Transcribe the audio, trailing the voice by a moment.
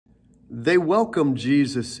They welcomed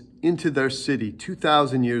Jesus into their city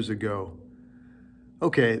 2,000 years ago.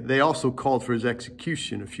 Okay, they also called for his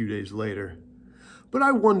execution a few days later. But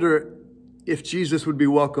I wonder if Jesus would be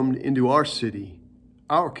welcomed into our city,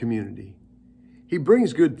 our community. He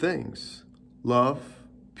brings good things, love,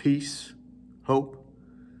 peace, hope.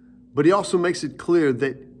 But he also makes it clear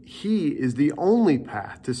that he is the only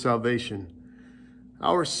path to salvation.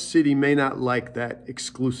 Our city may not like that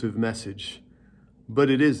exclusive message, but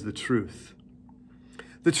it is the truth.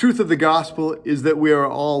 The truth of the gospel is that we are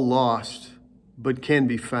all lost, but can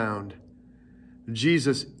be found.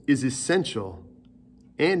 Jesus is essential,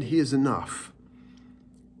 and he is enough.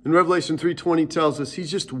 And Revelation 3:20 tells us he's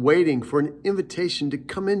just waiting for an invitation to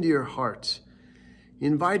come into your hearts.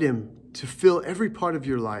 Invite him to fill every part of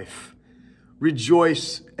your life.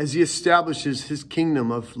 Rejoice as he establishes his kingdom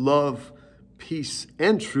of love, peace,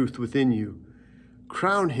 and truth within you.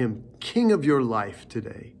 Crown him King of your life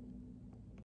today.